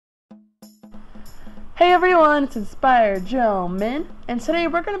Hey everyone, it's Inspired Joe Min, and today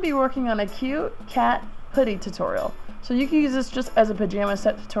we're going to be working on a cute cat hoodie tutorial. So you can use this just as a pajama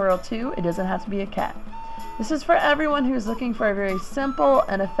set tutorial too, it doesn't have to be a cat. This is for everyone who's looking for a very simple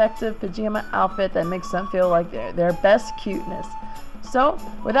and effective pajama outfit that makes them feel like their best cuteness. So,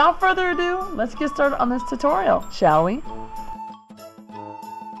 without further ado, let's get started on this tutorial, shall we?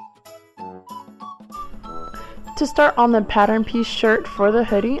 To start on the pattern piece shirt for the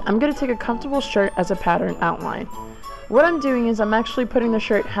hoodie, I'm going to take a comfortable shirt as a pattern outline. What I'm doing is I'm actually putting the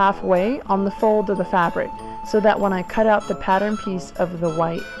shirt halfway on the fold of the fabric, so that when I cut out the pattern piece of the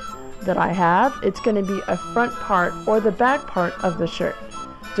white that I have, it's going to be a front part or the back part of the shirt.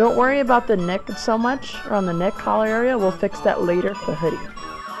 Don't worry about the neck so much, or on the neck collar area, we'll fix that later for the hoodie.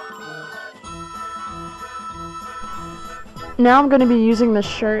 Now I'm going to be using the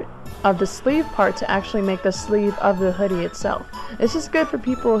shirt of the sleeve part to actually make the sleeve of the hoodie itself. It's just good for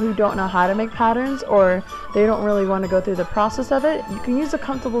people who don't know how to make patterns or they don't really want to go through the process of it. You can use a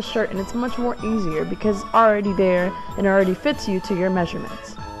comfortable shirt and it's much more easier because it's already there and already fits you to your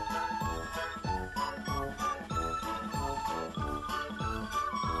measurements.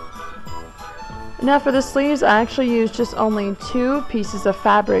 Now for the sleeves, I actually used just only 2 pieces of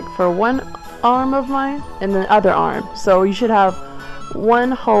fabric for one arm of mine and the other arm. So you should have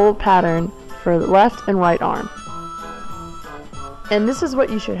one whole pattern for the left and right arm. And this is what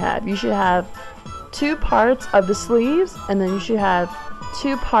you should have. You should have 2 parts of the sleeves, and then you should have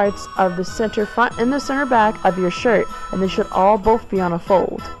 2 parts of the center front and the center back of your shirt, and they should all both be on a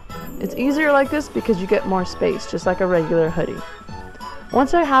fold. It's easier like this because you get more space, just like a regular hoodie.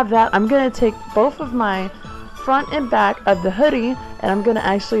 Once I have that, I'm going to take both of my front and back of the hoodie, and I'm going to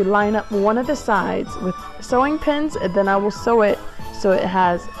actually line up one of the sides with sewing pins, and then I will sew it so it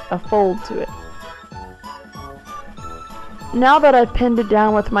has a fold to it. Now that I've pinned it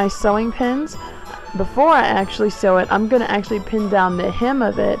down with my sewing pins, before I actually sew it, I'm going to actually pin down the hem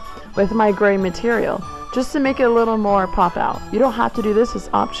of it with my gray material, just to make it a little more pop out. You don't have to do this,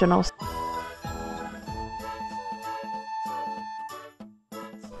 it's optional.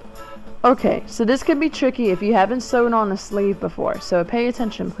 Okay, so this could be tricky if you haven't sewn on a sleeve before, so pay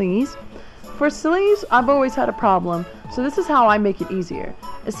attention please. For sleeves, I've always had a problem, so this is how I make it easier.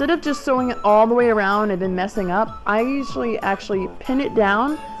 Instead of just sewing it all the way around and then messing up, I usually actually pin it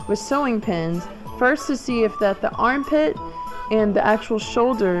down with sewing pins first to see if that the armpit and the actual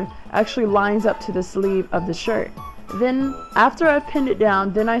shoulder actually lines up to the sleeve of the shirt. Then, after I've pinned it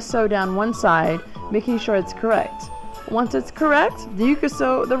down, then I sew down one side, making sure it's correct. Once it's correct, then you can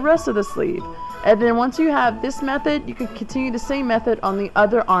sew the rest of the sleeve. And then once you have this method, you can continue the same method on the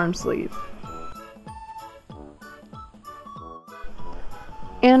other arm sleeve.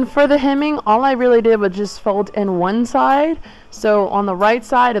 And for the hemming, all I really did was just fold in one side. So on the right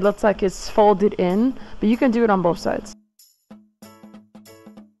side, it looks like it's folded in, but you can do it on both sides.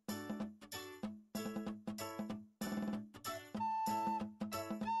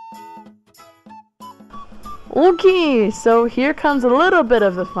 Okay, so here comes a little bit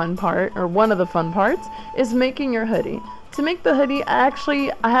of the fun part, or one of the fun parts, is making your hoodie. To make the hoodie, I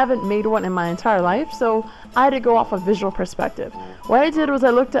haven't made one in my entire life, so I had to go off a visual perspective. What I did was I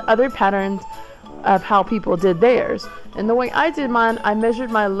looked at other patterns of how people did theirs. And the way I did mine, I measured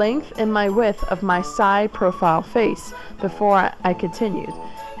my length and my width of my side profile face before I continued.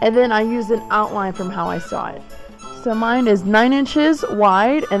 And then I used an outline from how I saw it. So mine is 9 inches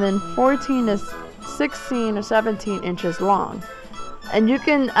wide and then 14 to 16 or 17 inches long. And you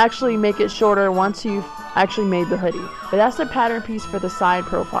can actually make it shorter once you've actually made the hoodie. But that's the pattern piece for the side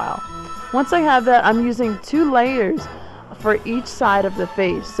profile. Once I have that, I'm using 2 layers for each side of the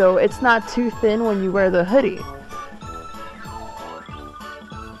face, so it's not too thin when you wear the hoodie.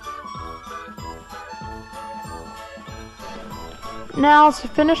 Now to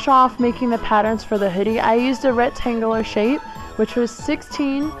finish off making the patterns for the hoodie, I used a rectangular shape, which was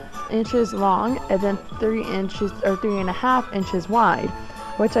 16 inches long and then 3 inches or 3.5 inches wide,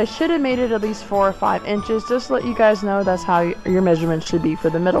 which I should have made it at least 4 or 5 inches, just to let you guys know that's how your measurements should be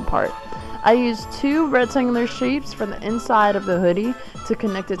for the middle part. I used 2 rectangular shapes for the inside of the hoodie to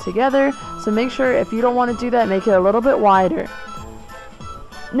connect it together, so make sure if you don't want to do that, make it a little bit wider.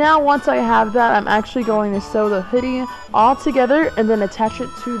 Now once I have that, I'm actually going to sew the hoodie all together and then attach it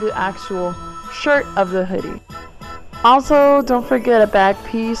to the actual shirt of the hoodie. Also, don't forget a back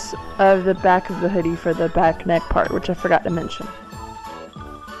piece of the back of the hoodie for the back neck part, which I forgot to mention.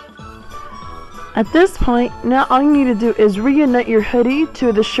 At this point, now all you need to do is reunite your hoodie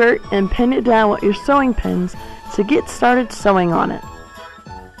to the shirt and pin it down with your sewing pins to get started sewing on it.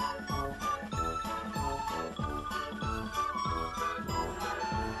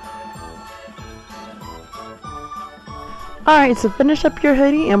 Alright, so finish up your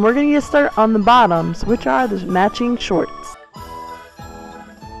hoodie and we're going to get started on the bottoms, which are the matching shorts.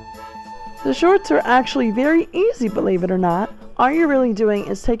 The shorts are actually very easy, believe it or not. All you're really doing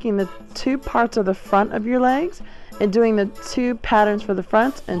is taking the two parts of the front of your legs and doing the two patterns for the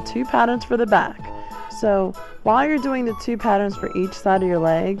front and two patterns for the back. So while you're doing the two patterns for each side of your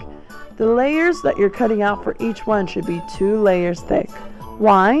leg, the layers that you're cutting out for each one should be 2 layers thick.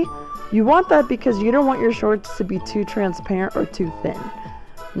 Why? You want that because you don't want your shorts to be too transparent or too thin.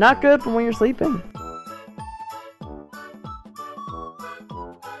 Not good for when you're sleeping.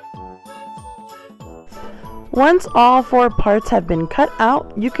 Once all 4 parts have been cut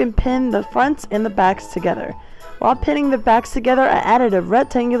out, you can pin the fronts and the backs together. While pinning the backs together, I added a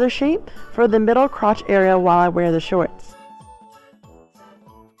rectangular shape for the middle crotch area while I wear the shorts.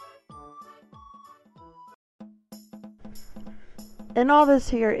 And all this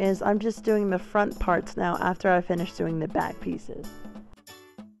here is I'm just doing the front parts now after I finish doing the back pieces.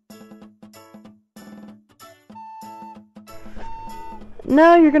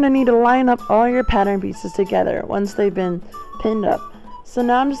 Now you're going to need to line up all your pattern pieces together once they've been pinned up. So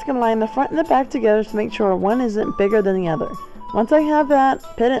now I'm just going to line the front and the back together to make sure one isn't bigger than the other. Once I have that,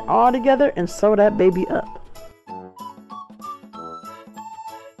 pin it all together and sew that baby up.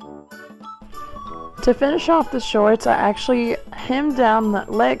 To finish off the shorts, I actually hemmed down the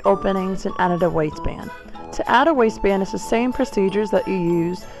leg openings and added a waistband. To add a waistband is the same procedures that you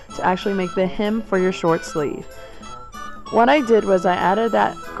use to actually make the hem for your short sleeve. What I did was I added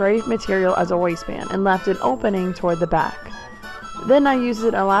that gray material as a waistband and left an opening toward the back. Then I used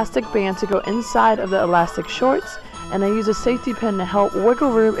an elastic band to go inside of the elastic shorts, and I used a safety pin to help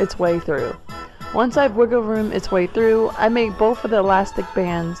wiggle room its way through. Once I've wiggled room its way through, I make both of the elastic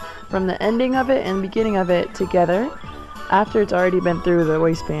bands from the ending of it and beginning of it together after it's already been through the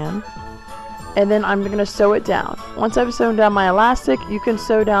waistband. And then I'm going to sew it down. Once I've sewn down my elastic, you can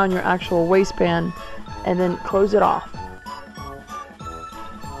sew down your actual waistband and then close it off.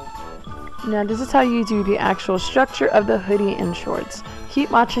 Now this is how you do the actual structure of the hoodie and shorts.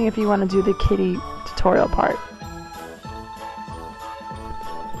 Keep watching if you want to do the kitty tutorial part.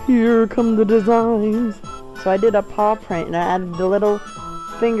 Here come the designs. So I did a paw print and I added the little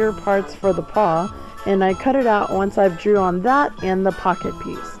finger parts for the paw, and I cut it out once I've drew on that and the pocket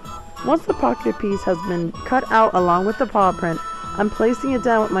piece. Once the pocket piece has been cut out along with the paw print, I'm placing it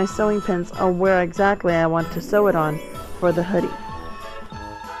down with my sewing pins on where exactly I want to sew it on for the hoodie.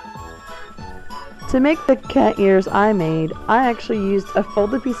 To make the cat ears I made, I actually used a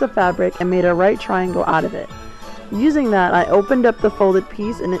folded piece of fabric and made a right triangle out of it. Using that, I opened up the folded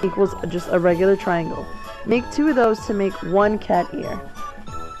piece and it equals just a regular triangle. Make 2 of those to make 1 cat ear.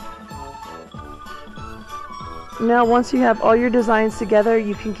 Now once you have all your designs together,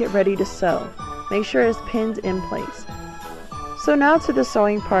 you can get ready to sew. Make sure it's pinned in place. So now to the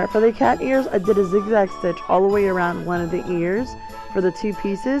sewing part. For the cat ears, I did a zigzag stitch all the way around one of the ears for the 2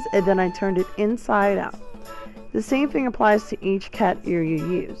 pieces, and then I turned it inside out. The same thing applies to each cat ear you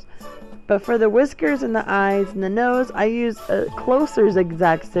use. But for the whiskers and the eyes and the nose, I use a closer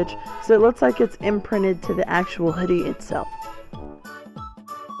zigzag stitch so it looks like it's imprinted to the actual hoodie itself.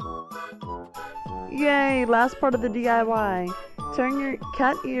 Yay! Last part of the DIY. Turn your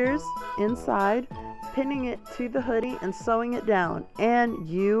cat ears inside, pinning it to the hoodie and sewing it down, and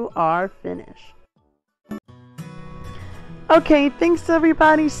you are finished. Okay, thanks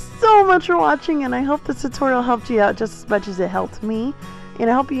everybody so much for watching, and I hope this tutorial helped you out just as much as it helped me. And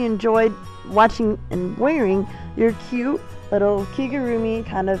I hope you enjoyed watching and wearing your cute little kigurumi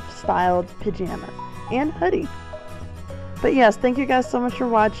kind of styled pajamas and hoodie. But yes, thank you guys so much for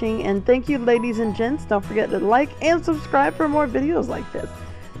watching, and thank you ladies and gents. Don't forget to like and subscribe for more videos like this.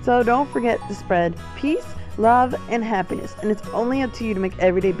 So don't forget to spread peace, love, and happiness. And it's only up to you to make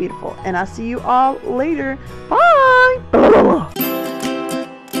every day beautiful. And I'll see you all later. Bye!